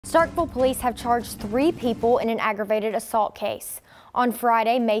Starkville Police have charged 3 people in an aggravated assault case. On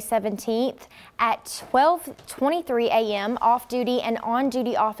Friday, May 17th at 12:23 a.m., off-duty and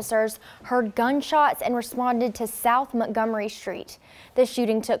on-duty officers heard gunshots and responded to South Montgomery Street. The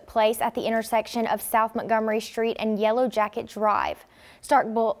shooting took place at the intersection of South Montgomery Street and Yellow Jacket Drive.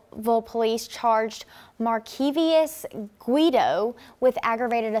 Starkville Police charged Markevius Guido with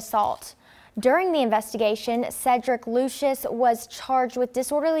aggravated assault. During the investigation, Cedric Lucius was charged with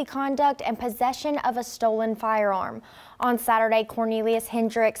disorderly conduct and possession of a stolen firearm. On Saturday, Cornelius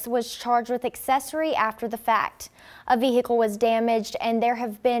Hendricks was charged with accessory after the fact. A vehicle was damaged and there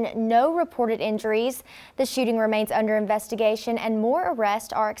have been no reported injuries. The shooting remains under investigation and more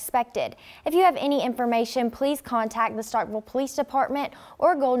arrests are expected. If you have any information, please contact the Starkville Police Department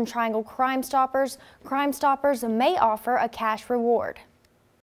or Golden Triangle Crime Stoppers. Crime Stoppers may offer a cash reward.